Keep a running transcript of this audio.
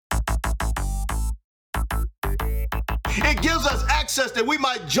It gives us access that we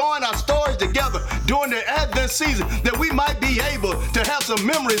might join our stories together during the Advent season, that we might be able to have some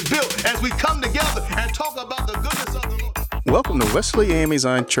memories built as we come together and talk about the goodness of the Lord. Welcome to Wesley A.M.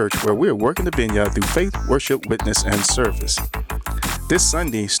 Zion Church, where we are working the vineyard through faith, worship, witness, and service. This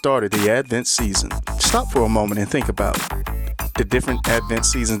Sunday started the Advent season. Stop for a moment and think about the different Advent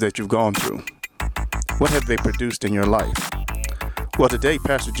seasons that you've gone through. What have they produced in your life? Well, today,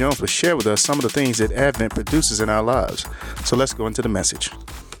 Pastor Jones will share with us some of the things that Advent produces in our lives. So let's go into the message.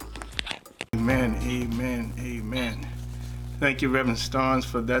 Amen, amen, amen. Thank you, Reverend Starnes,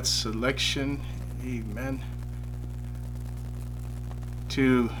 for that selection. Amen.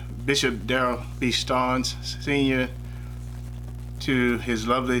 To Bishop Darrell B. Starnes, Sr., to his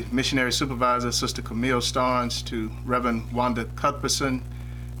lovely missionary supervisor, Sister Camille Starnes, to Reverend Wanda Cuthbertson,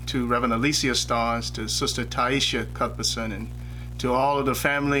 to Reverend Alicia Starnes, to Sister Taisha Cuthbertson, and to all of the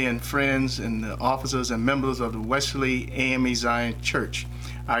family and friends and the officers and members of the Wesley AME Zion Church.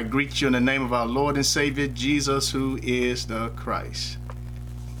 I greet you in the name of our Lord and Savior, Jesus, who is the Christ.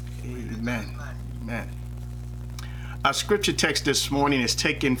 Amen. Amen. Our scripture text this morning is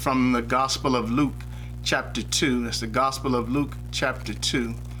taken from the Gospel of Luke, chapter 2. That's the Gospel of Luke, chapter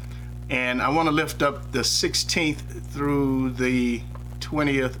 2. And I want to lift up the 16th through the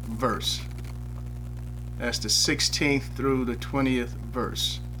 20th verse. That's the 16th through the 20th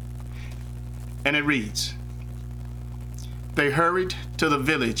verse. And it reads, "They hurried to the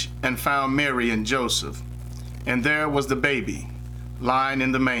village and found Mary and Joseph, and there was the baby lying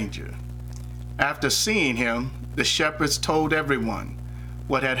in the manger. After seeing him, the shepherds told everyone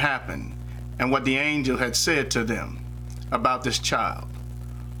what had happened and what the angel had said to them about this child.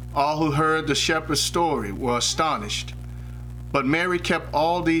 All who heard the shepherd's story were astonished, but Mary kept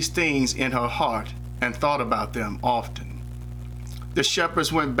all these things in her heart and thought about them often. The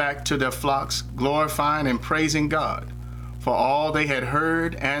shepherds went back to their flocks, glorifying and praising God for all they had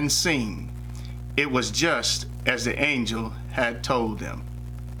heard and seen. It was just as the angel had told them."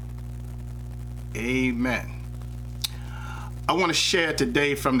 Amen. I want to share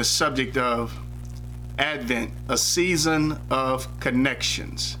today from the subject of Advent, a season of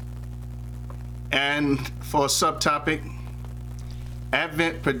connections. And for a subtopic,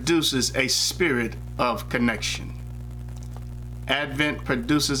 Advent produces a spirit of connection. Advent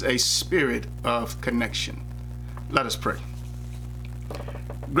produces a spirit of connection. Let us pray.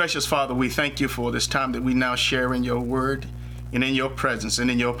 Gracious Father, we thank you for this time that we now share in your word and in your presence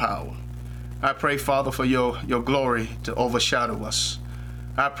and in your power. I pray, Father, for your glory to overshadow us.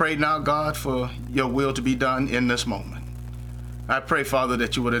 I pray now, God, for your will to be done in this moment. I pray, Father,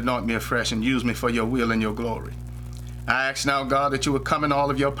 that you would anoint me afresh and use me for your will and your glory. I ask now, God, that you would come in all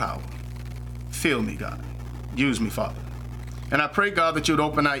of your power. Fill me, God. Use me, Father. And I pray, God, that you would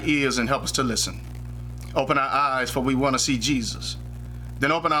open our ears and help us to listen. Open our eyes, for we want to see Jesus.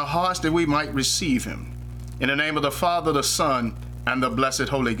 Then open our hearts that we might receive him. In the name of the Father, the Son, and the blessed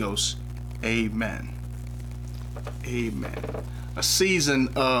Holy Ghost. Amen. Amen. A season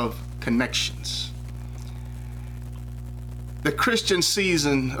of connections. The Christian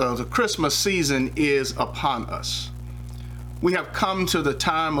season, the Christmas season is upon us. We have come to the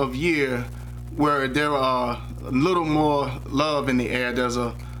time of year where there are a little more love in the air. There's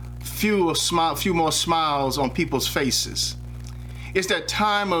a few more smiles on people's faces. It's that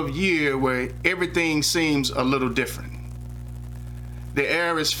time of year where everything seems a little different. The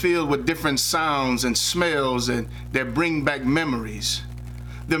air is filled with different sounds and smells that bring back memories.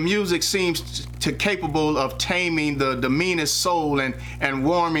 The music seems capable of taming the meanest soul and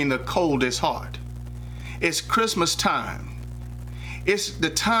warming the coldest heart. It's Christmas time. It's the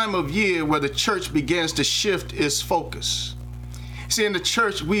time of year where the church begins to shift its focus. See, in the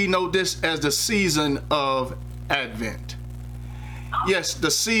church, we know this as the season of Advent. Yes, the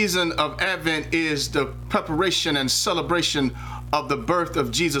season of Advent is the preparation and celebration of the birth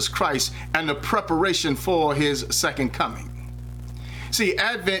of Jesus Christ and the preparation for his second coming. See,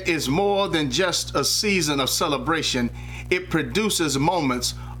 Advent is more than just a season of celebration. It produces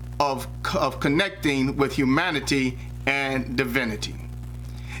moments of connecting with humanity and divinity.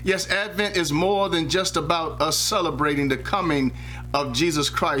 Yes, Advent is more than just about us celebrating the coming of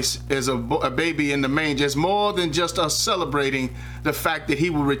Jesus Christ as a baby in the manger. It's more than just us celebrating the fact that he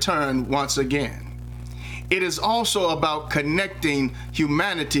will return once again. It is also about connecting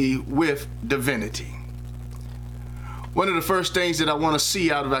humanity with divinity. One of the first things that I want to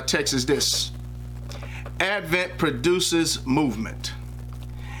see out of our text is this: Advent produces movement.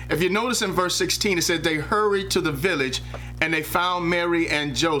 If you notice in verse 16, it said they hurried to the village and they found Mary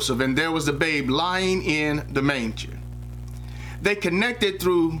and Joseph, and there was the babe lying in the manger. They connected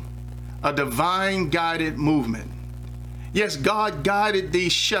through a divine guided movement. Yes, God guided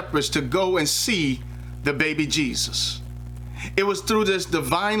these shepherds to go and see the baby Jesus. It was through this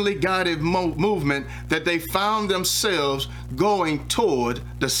divinely guided movement that they found themselves going toward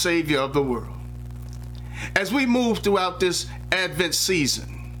the Savior of the world. As we move throughout this Advent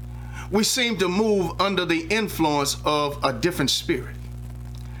season, we seem to move under the influence of a different spirit.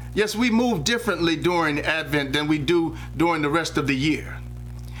 Yes, we move differently during Advent than we do during the rest of the year.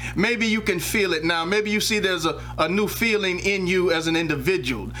 Maybe you can feel it now. Maybe you see there's a new feeling in you as an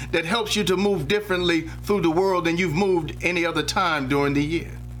individual that helps you to move differently through the world than you've moved any other time during the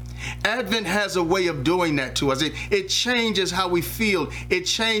year. Advent has a way of doing that to us. It changes how we feel. It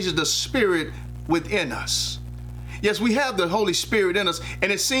changes the spirit within us. Yes, we have the Holy Spirit in us,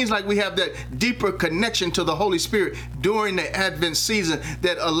 and it seems like we have that deeper connection to the Holy Spirit during the Advent season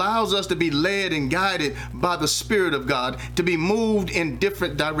that allows us to be led and guided by the Spirit of God, to be moved in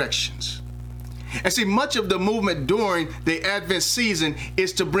different directions. And see, much of the movement during the Advent season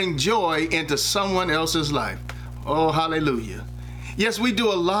is to bring joy into someone else's life. Oh, hallelujah. Yes, we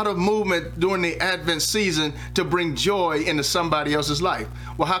do a lot of movement during the Advent season to bring joy into somebody else's life.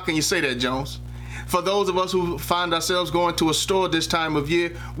 Well, how can you say that, Jones? For those of us who find ourselves going to a store this time of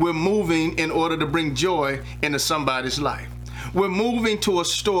year, we're moving in order to bring joy into somebody's life. We're moving to a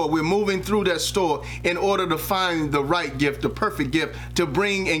store. We're moving through that store in order to find the right gift, the perfect gift to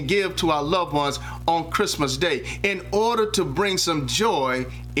bring and give to our loved ones on Christmas Day, in order to bring some joy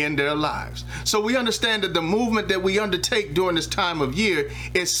in their lives. So we understand that the movement that we undertake during this time of year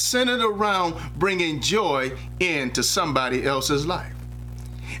is centered around bringing joy into somebody else's life.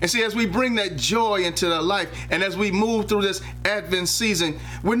 And see, as we bring that joy into their life, and as we move through this Advent season,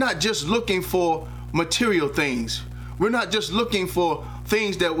 we're not just looking for material things. We're not just looking for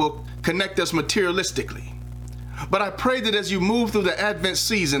things that will connect us materialistically. But I pray that as you move through the Advent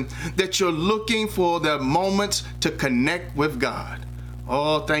season, that you're looking for the moments to connect with God.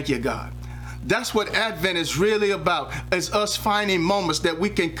 Oh, thank you, God. That's what Advent is really about, is us finding moments that we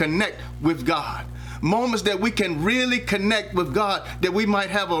can connect with God. Moments that we can really connect with God, that we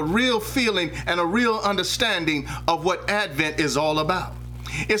might have a real feeling and a real understanding of what Advent is all about.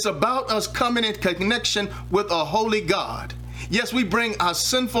 It's about us coming in connection with a holy God. Yes, we bring our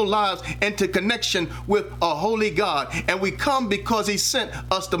sinful lives into connection with a holy God, and we come because he sent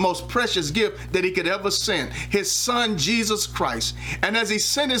us the most precious gift that he could ever send, his son, Jesus Christ. And as he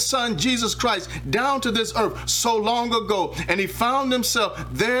sent his son, Jesus Christ, down to this earth so long ago, and he found himself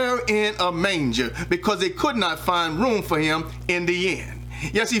there in a manger because they could not find room for him in the inn.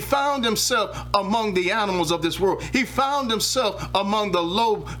 Yes, he found himself among the animals of this world. He found himself among the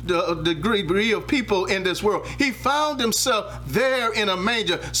low degree of people in this world. He found himself there in a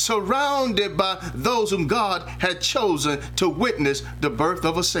manger, surrounded by those whom God had chosen to witness the birth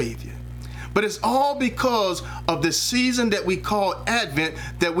of a Savior. But it's all because of the season that we call Advent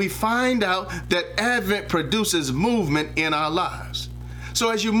that we find out that Advent produces movement in our lives.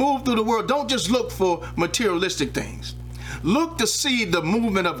 So as you move through the world, don't just look for materialistic things. Look to see the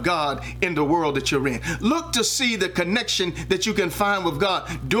movement of God in the world that you're in. Look to see the connection that you can find with God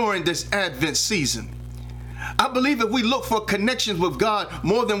during this Advent season. I believe if we look for connections with God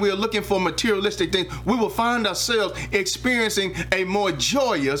more than we are looking for materialistic things, we will find ourselves experiencing a more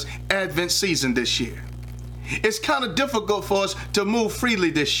joyous Advent season this year. It's kind of difficult for us to move freely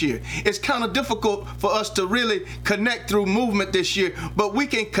this year. It's kind of difficult for us to really connect through movement this year, but we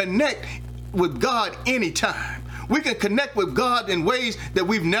can connect with God anytime. We can connect with God in ways that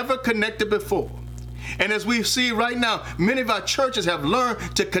we've never connected before. And as we see right now, many of our churches have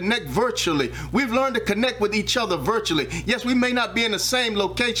learned to connect virtually. We've learned to connect with each other virtually. Yes, we may not be in the same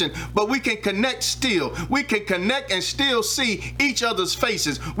location, but we can connect still. We can connect and still see each other's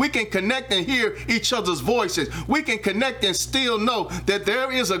faces. We can connect and hear each other's voices. We can connect and still know that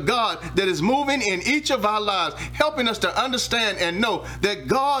there is a God that is moving in each of our lives, helping us to understand and know that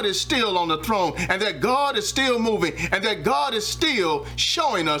God is still on the throne, and that God is still moving, and that God is still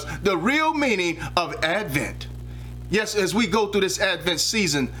showing us the real meaning of Advent. Yes, as we go through this Advent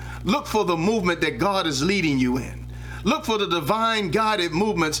season, look for the movement that God is leading you in. Look for the divine guided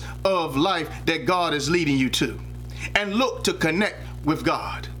movements of life that God is leading you to. And look to connect with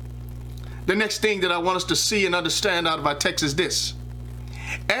God. The next thing that I want us to see and understand out of our text is this.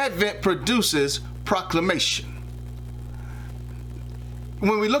 Advent produces proclamation.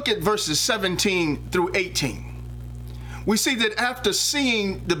 When we look at verses 17 through 18, we see that after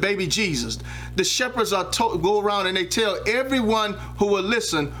seeing the baby Jesus, the shepherds go around and they tell everyone who will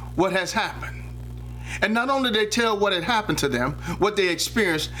listen what has happened. And not only did they tell what had happened to them, what they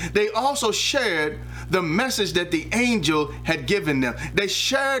experienced, they also shared the message that the angel had given them. They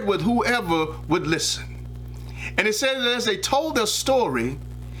shared with whoever would listen. And it said that as they told their story,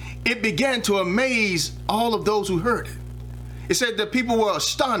 it began to amaze all of those who heard it. It said that people were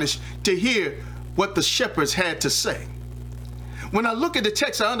astonished to hear what the shepherds had to say. When I look at the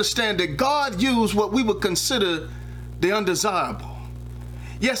text, I understand that God used what we would consider the undesirable.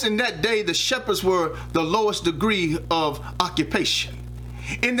 Yes, in that day, the shepherds were the lowest degree of occupation.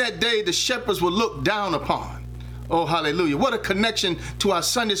 In that day, the shepherds were looked down upon. Oh, hallelujah. What a connection to our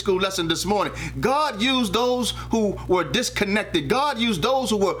Sunday school lesson this morning. God used those who were disconnected. God used those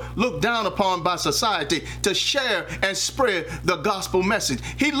who were looked down upon by society to share and spread the gospel message.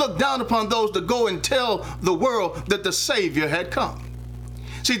 He looked down upon those to go and tell the world that the Savior had come.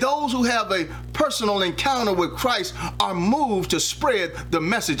 See, those who have a personal encounter with Christ are moved to spread the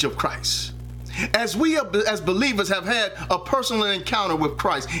message of Christ. As we as believers have had a personal encounter with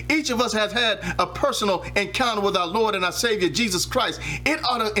Christ, each of us has had a personal encounter with our Lord and our Savior, Jesus Christ, it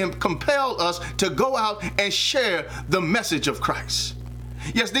ought to compel us to go out and share the message of Christ.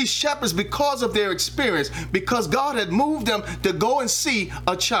 Yes, these shepherds, because of their experience, because God had moved them to go and see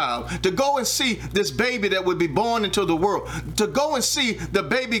a child, to go and see this baby that would be born into the world, to go and see the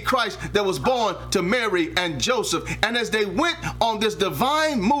baby Christ that was born to Mary and Joseph. And as they went on this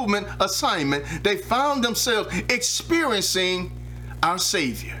divine movement assignment, they found themselves experiencing our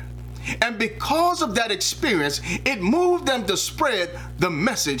Savior. And because of that experience, it moved them to spread the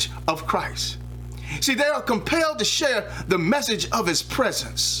message of Christ. See, they are compelled to share the message of his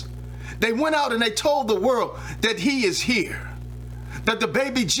presence. They went out and they told the world that he is here, that the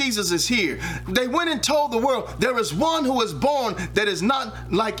baby Jesus is here. They went and told the world there is one who is born that is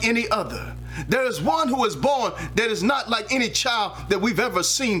not like any other. There is one who is born that is not like any child that we've ever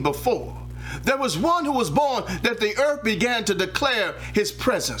seen before. There was one who was born that the earth began to declare his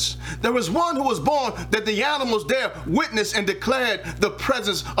presence. There was one who was born that the animals there witnessed and declared the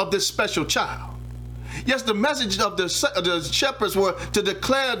presence of this special child. Yes, the message of the shepherds were to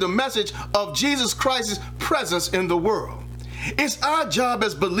declare the message of Jesus Christ's presence in the world. It's our job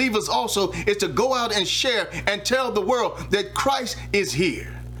as believers also is to go out and share and tell the world that Christ is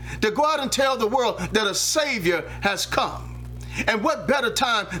here. To go out and tell the world that a Savior has come. And what better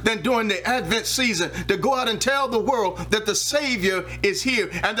time than during the Advent season to go out and tell the world that the Savior is here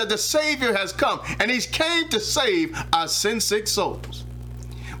and that the Savior has come and he's came to save our sin-sick souls.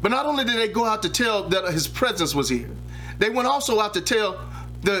 But not only did they go out to tell that his presence was here, they went also out to tell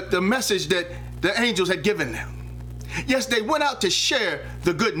the message that the angels had given them. Yes, they went out to share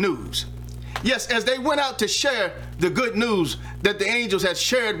the good news. Yes, as they went out to share the good news that the angels had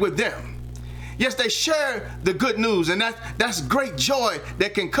shared with them. Yes, they shared the good news, and that's great joy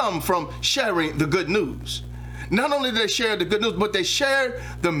that can come from sharing the good news. Not only did they share the good news, but they shared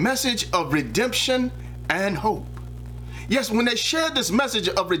the message of redemption and hope. Yes, when they shared this message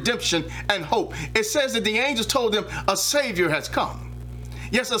of redemption and hope, it says that the angels told them a Savior has come.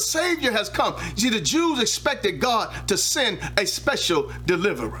 Yes, a Savior has come. See, the Jews expected God to send a special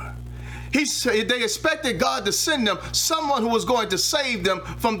deliverer. They expected God to send them someone who was going to save them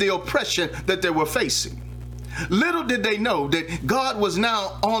from the oppression that they were facing. Little did they know that God was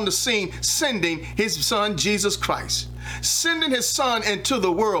now on the scene sending his son, Jesus Christ. Sending his son into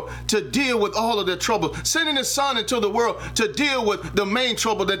the world to deal with all of their trouble. Sending his son into the world to deal with the main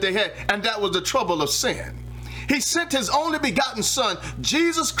trouble that they had, and that was the trouble of sin. He sent his only begotten son,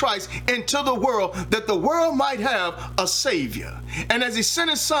 Jesus Christ, into the world that the world might have a Savior. And as he sent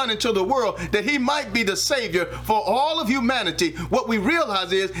his son into the world that he might be the Savior for all of humanity, what we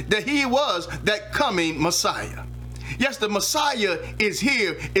realize is that he was that coming Messiah. Yes, the Messiah is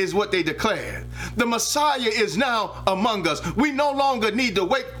here, is what they declared. The Messiah is now among us. We no longer need to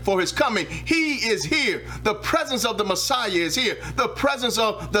wait for his coming. He is here. The presence of the Messiah is here. The presence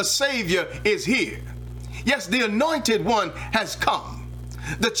of the Savior is here. Yes, the anointed one has come.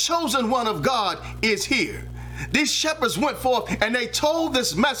 The chosen one of God is here. These shepherds went forth and they told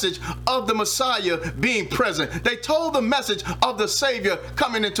this message of the Messiah being present. They told the message of the Savior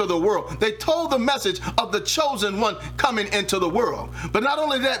coming into the world. They told the message of the chosen one coming into the world. But not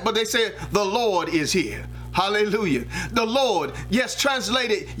only that, but they said, the Lord is here. Hallelujah. The Lord, yes,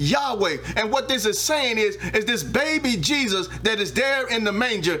 translated Yahweh. And what this is saying is this baby Jesus that is there in the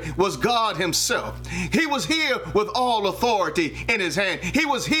manger was God himself. He was here with all authority in his hand. He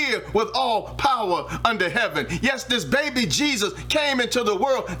was here with all power under heaven. Yes, this baby Jesus came into the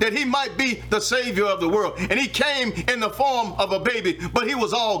world that he might be the Savior of the world. And he came in the form of a baby, but he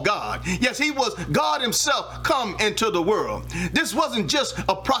was all God. Yes, he was God himself come into the world. This wasn't just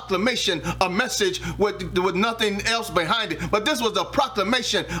a proclamation, a message with There was nothing else behind it. But this was a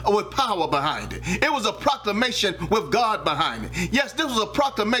proclamation with power behind it. It was a proclamation with God behind it. Yes, this was a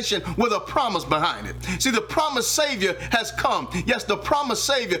proclamation with a promise behind it. See, the promised Savior has come. Yes, the promised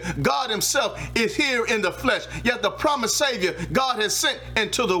Savior, God himself, is here in the flesh. Yes, the promised Savior God has sent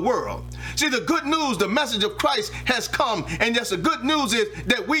into the world. See, the good news, the message of Christ has come. And yes, the good news is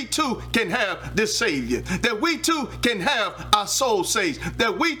that we too can have this Savior. That we too can have our soul saved.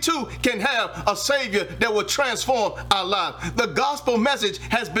 That we too can have a Savior that will transform our lives. The gospel message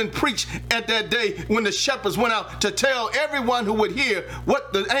has been preached at that day when the shepherds went out to tell everyone who would hear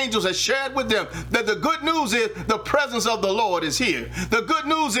what the angels had shared with them. That the good news is the presence of the Lord is here. The good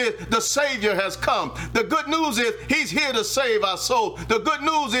news is the Savior has come. The good news is he's here to save our soul. The good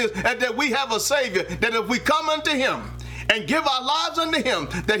news is that we have a Savior, that if we come unto him and give our lives unto him,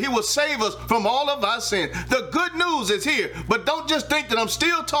 that he will save us from all of our sin. The good news is here, but don't just think that I'm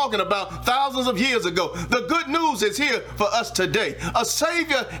still talking about thousands of years ago. The good news is here for us today. A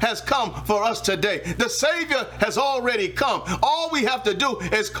Savior has come for us today. The Savior has already come. All we have to do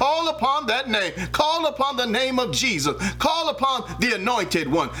is call upon that name. Call upon the name of Jesus. Call upon the anointed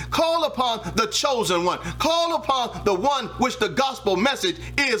one. Call upon the chosen one. Call upon the one which the gospel message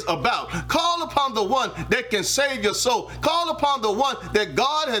is about. Call upon the one that can save your soul. Call upon the one that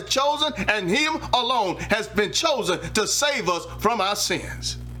God has chosen, and him alone has been chosen to save us from our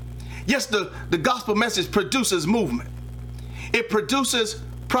sins. Yes, the gospel message produces movement. It produces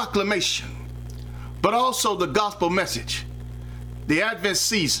proclamation. But also the gospel message, the Advent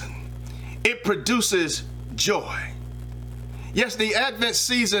season, it produces joy. Yes, the Advent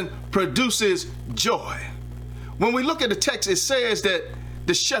season produces joy. When we look at the text, it says that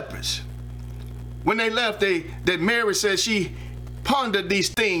the shepherds, when they left, that Mary says she pondered these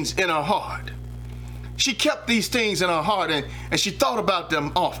things in her heart. She kept these things in her heart and she thought about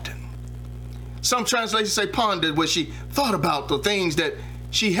them often. Some translations say pondered, where she thought about the things that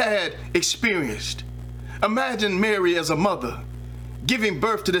she had experienced. Imagine Mary as a mother giving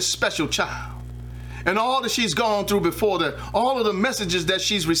birth to this special child. And all that she's gone through before that, all of the messages that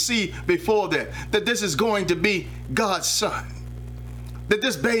she's received before that this is going to be God's son. That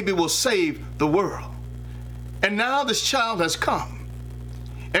this baby will save the world. And now this child has come.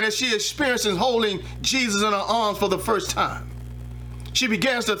 And as she experiences holding Jesus in her arms for the first time, she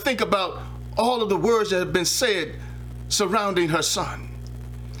begins to think about all of the words that have been said surrounding her son.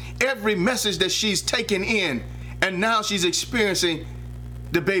 Every message that she's taken in, and now she's experiencing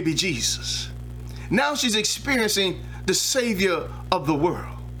the baby Jesus. Now she's experiencing the Savior of the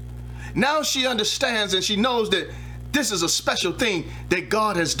world. Now she understands and she knows that this is a special thing that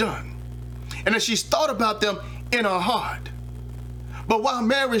God has done. And as she's thought about them in her heart. But while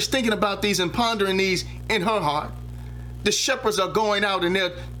Mary's thinking about these and pondering these in her heart, the shepherds are going out and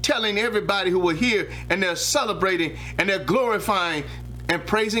they're telling everybody who will hear, and they're celebrating and they're glorifying and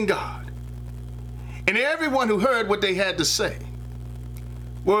praising God. And everyone who heard what they had to say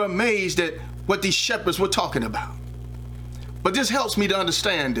were amazed at what these shepherds were talking about. But this helps me to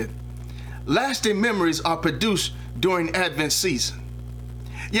understand that lasting memories are produced during Advent season.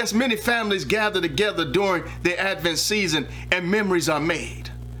 Yes, many families gather together during the Advent season and memories are made.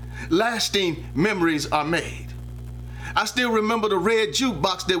 Lasting memories are made. I still remember the red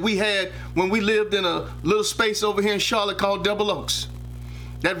jukebox that we had when we lived in a little space over here in Charlotte called Double Oaks.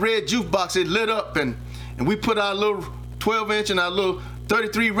 That red jukebox, it lit up and we put our little 12-inch and our little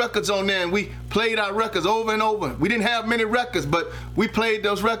 33 records on there, and we played our records over and over. We didn't have many records, but we played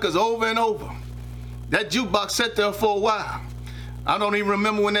those records over and over. That jukebox sat there for a while. I don't even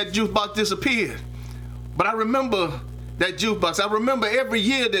remember when that jukebox disappeared. But I remember that jukebox. I remember every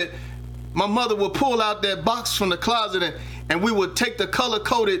year that my mother would pull out that box from the closet and we would take the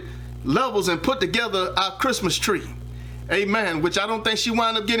color-coded levels and put together our Christmas tree. Amen. Which I don't think she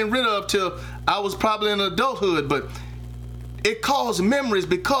wound up getting rid of till I was probably in adulthood. But it caused memories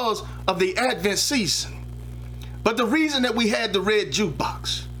because of the Advent season. But the reason that we had the red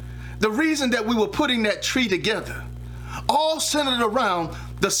jukebox, the reason that we were putting that tree together, all centered around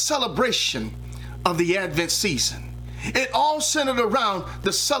the celebration of the Advent season. It all centered around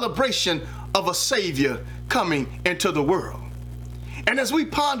the celebration of a Savior coming into the world. And as we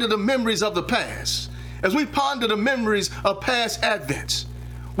ponder the memories of the past, as we ponder the memories of past Advents,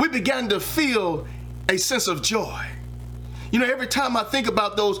 we began to feel a sense of joy. You know, every time I think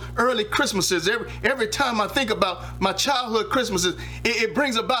about those early Christmases, every time I think about my childhood Christmases, it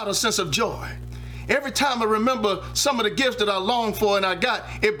brings about a sense of joy. Every time I remember some of the gifts that I longed for and I got,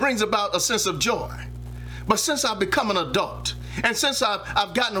 it brings about a sense of joy. But since I've become an adult, and since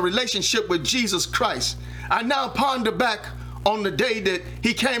I've gotten a relationship with Jesus Christ, I now ponder back on the day that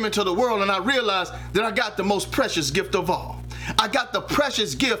he came into the world, and I realized that I got the most precious gift of all. I got the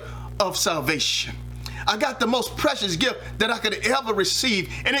precious gift of salvation. I got the most precious gift that I could ever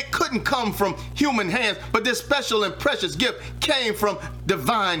receive, and it couldn't come from human hands, but this special and precious gift came from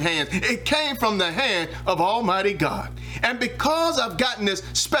divine hands. It came from the hand of Almighty God. And because I've gotten this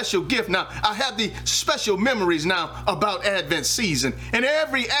special gift now, I have the special memories now about Advent season. And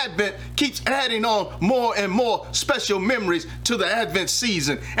every Advent keeps adding on more and more special memories to the Advent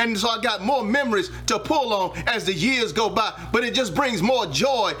season. And so I got more memories to pull on as the years go by, but it just brings more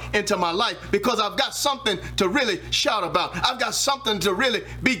joy into my life because I've got something to really shout about. I've got something to really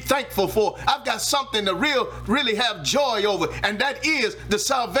be thankful for. I've got something to really have joy over, and that is the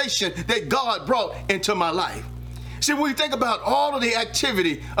salvation that God brought into my life. See, when we think about all of the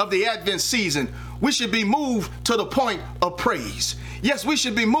activity of the Advent season, we should be moved to the point of praise. Yes, we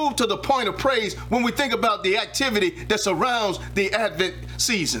should be moved to the point of praise when we think about the activity that surrounds the Advent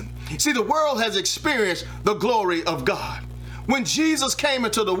season. See, the world has experienced the glory of God. When Jesus came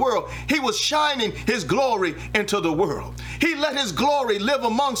into the world, he was shining his glory into the world. He let his glory live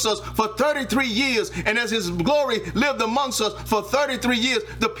amongst us for 33 years. And as his glory lived amongst us for 33 years,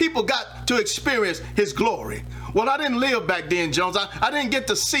 the people got to experience his glory. Well, I didn't live back then, Jones. I didn't get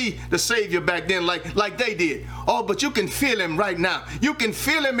to see the Savior back then like they did. Oh, but you can feel him right now. You can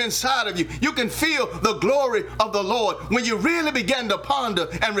feel him inside of you. You can feel the glory of the Lord when you really begin to ponder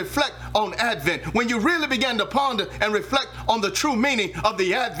and reflect on Advent. When you really begin to ponder and reflect on the true meaning of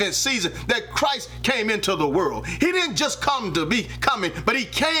the Advent season, that Christ came into the world. He didn't just come to be coming, but he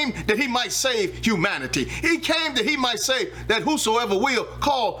came that he might save humanity. He came that he might save that whosoever will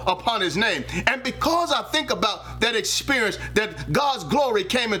call upon his name. And because I think about that experience that God's glory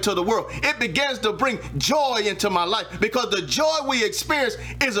came into the world, it begins to bring joy into my life because the joy we experience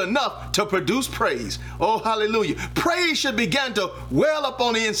is enough to produce praise. Oh, hallelujah. Praise should begin to well up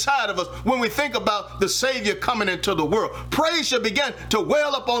on the inside of us when we think about the Savior coming into the world. Praise should begin to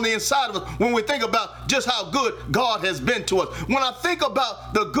well up on the inside of us when we think about just how good God has been to us. When I think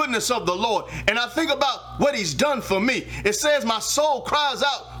about the goodness of the Lord and I think about what he's done for me, it says my soul cries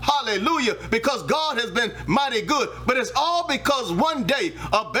out, hallelujah, because God has been mighty good. But it's all because one day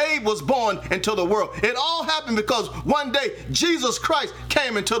a babe was born into the world. It all happened because one day Jesus Christ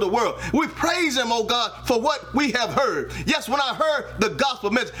came into the world. We praise him, oh God, for what we have heard. Yes, when I heard the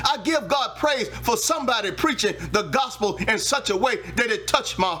gospel message, I give God praise for somebody preaching the gospel in such a way that it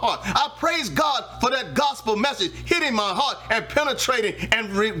touched my heart. I praise God for that gospel message hitting my heart and penetrating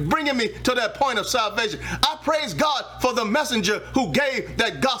and bringing me to that point of salvation. I praise God for the messenger who gave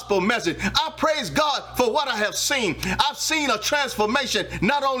that gospel message. I praise God for what I have seen. I've seen a transformation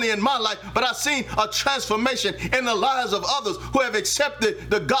not only in my life, but I've seen a transformation in the lives of others who have accepted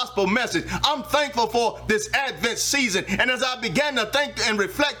the gospel message. I'm thankful for this Advent season. And as I began to think and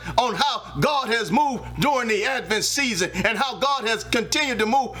reflect on how God has moved during the Advent season and how God has continued to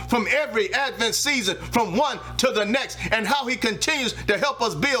move from every Advent season from one to the next, and how he continues to help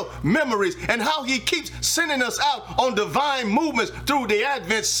us build memories, and how he keeps sending us out on divine movements through the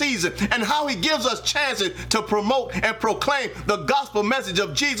Advent season, and how he gives us chances to promote and proclaim the gospel message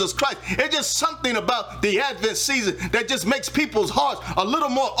of Jesus Christ. It's just something about the Advent season that just makes people's hearts a little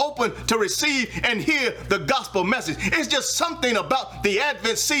more open to receive and hear the gospel message. It's just something about the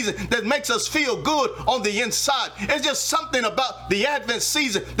Advent season that makes us feel good on the inside. It's just something about the Advent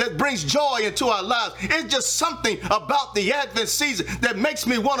season that brings joy into our lives. It's just something about the Advent season that makes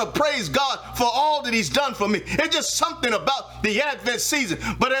me want to praise God for all that he's done for me. It's just something about the Advent season.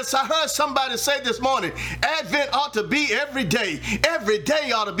 But as I heard somebody say this morning, Advent ought to be every day. Every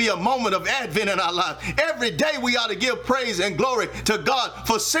day ought to be a moment of Advent in our lives. Every day we ought to give praise and glory to God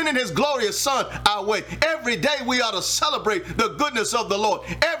for sending his glorious son our way. Every day we ought to celebrate the goodness of the Lord.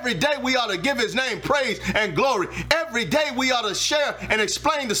 Every day we ought to give his name praise and glory. Every day we ought to share and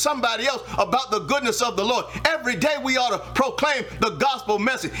explain to somebody else about the goodness of the Lord. Every day we ought to proclaim the gospel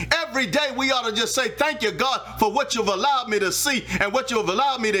message. Every day we ought to just say, thank you, God, for what you've allowed me to see and what you've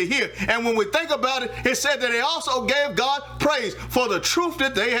allowed me to hear. And when we think about it, it said that they also gave God praise for the truth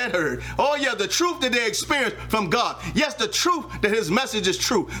that they had heard. Oh yeah, the truth that they experienced from God. Yes, the truth that his message is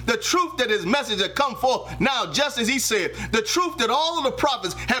true. The truth that his message had come forth now, just as he said. The truth that all of the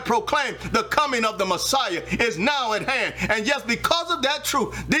prophets had proclaimed, the coming of the Messiah is now at hand. And yes, because of that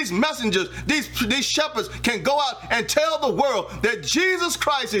truth, these messengers, these shepherds can go out and tell the world that Jesus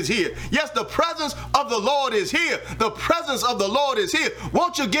Christ is here. Yes, the presence of the Lord is here. The presence of the Lord is here.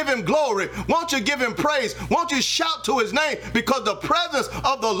 Won't you give him glory? Won't you give him praise? Won't you shout to his name? Because the presence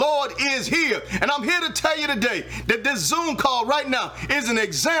of the Lord is here. And I'm here to tell you today that this Zoom call right now is an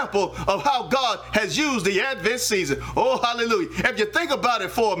example of how God has used the Advent season. Oh, hallelujah. If you think about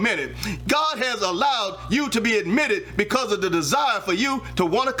it for a minute, God has allowed you to be admitted because of the desire for you to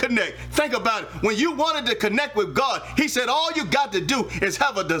want to connect. Think about it. When you wanted to connect with God, he said all you got to do is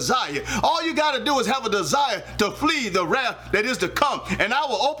have a desire. All you got to do is have a desire to flee the wrath that is to come, and I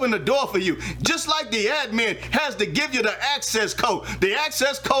will open the door for you. Just like the admin has to give you the access code. The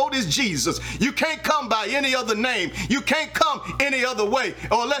access code is Jesus. You can't come by any other name. You can't come any other way,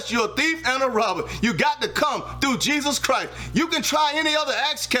 or unless you're a thief and a robber. You got to come through Jesus Christ. You can try any other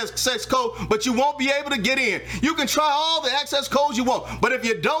access code, but you won't be able to get in. You can try all the access codes you want, but if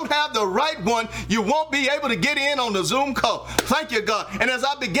you don't have the right one, you won't be able to get in on the Zoom call. Thank you, God. And as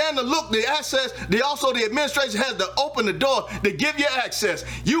I began to look, the administration has to open the door to give you access.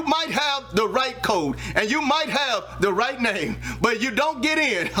 You might have the right code and you might have the right name, but you don't get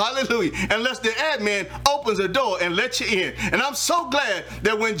in, hallelujah, unless the admin opens the door and lets you in. And I'm so glad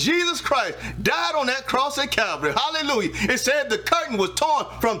that when Jesus Christ died on that cross at Calvary, hallelujah, it said the curtain was torn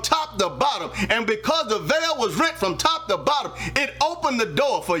from top to bottom, and because the veil was rent from top to bottom, it opened the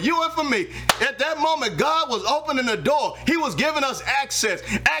door for you and for me. At that moment, God was opening the door. He was giving us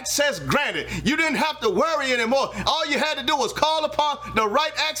access granted. You didn't have to worry anymore. All you had to do was call upon the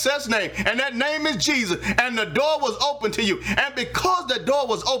right access name, and that name is Jesus, and the door was open to you. And because the door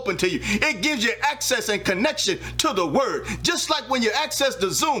was open to you, it gives you access and connection to the word. Just like when you access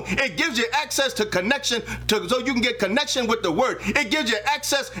the Zoom, it gives you access to connection so you can get connection with the word. It gives you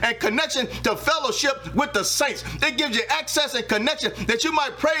access and connection to fellowship with the saints. It gives you access and connection that you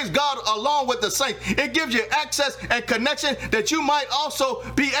might praise God along with the saints. It gives you access and connection that you might also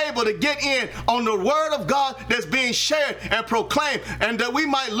be able to get in on the word of God that's being shared and proclaimed, and that we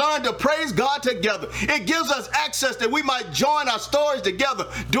might learn to praise God together. It gives us access that we might join our stories together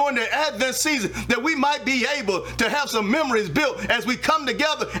during the Advent season, that we might be able to have some memories built as we come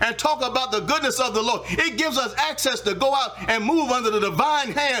together and talk about the goodness of the Lord. It gives us access to go out and move under the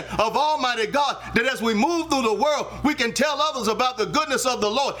divine hand of Almighty God, that as we move through the world, we can tell others about the goodness of the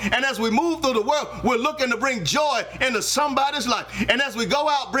Lord. And as we move through the world, we're looking to bring joy into somebody's life. And as we go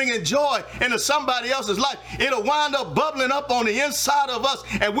out bringing joy into somebody else's life, it'll wind up bubbling up on the inside of us,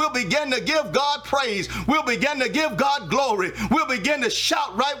 and we'll begin to give God praise. We'll begin to give God glory. We'll begin to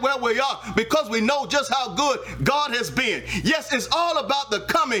shout right where we are, because we know just how good God has been. Yes, it's all about the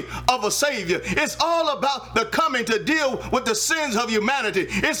coming of a Savior. It's all about the coming to deal with the sins of humanity.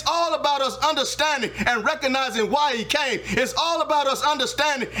 It's all about us understanding and recognizing why he came. It's all about us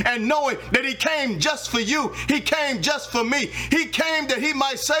understanding and knowing that he came just for you. He came just for me. He came that he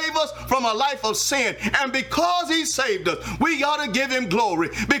might save us from a life of sin. And because he saved us, we ought to give him glory.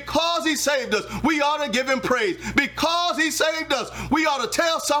 Because he saved us, we ought to give him praise. Because he saved us, we ought to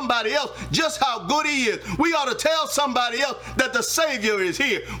tell somebody else just how good he is. We ought to tell somebody else that the Savior is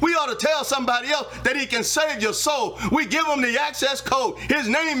here. We ought to tell somebody else that he can save your soul. We give him the access code. His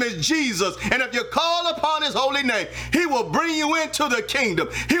name is Jesus. And if you call upon his holy name, he will bring you into the kingdom.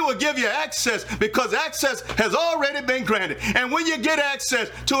 He will give you access, because access has already been granted. And when you get access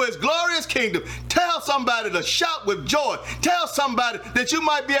to his glorious kingdom, tell somebody to shout with joy. Tell somebody that you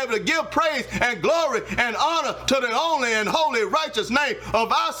might be able to give praise and glory and honor to the only and holy righteous name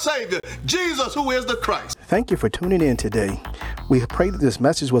of our Savior, Jesus, who is the Christ. Thank you for tuning in today. We pray that this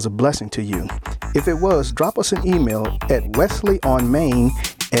message was a blessing to you. If it was, drop us an email at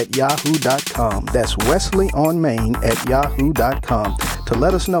wesleyonmain@yahoo.com. That's wesleyonmain@yahoo.com to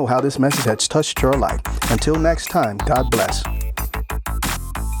let us know how this message has touched your life. Until next time, God bless.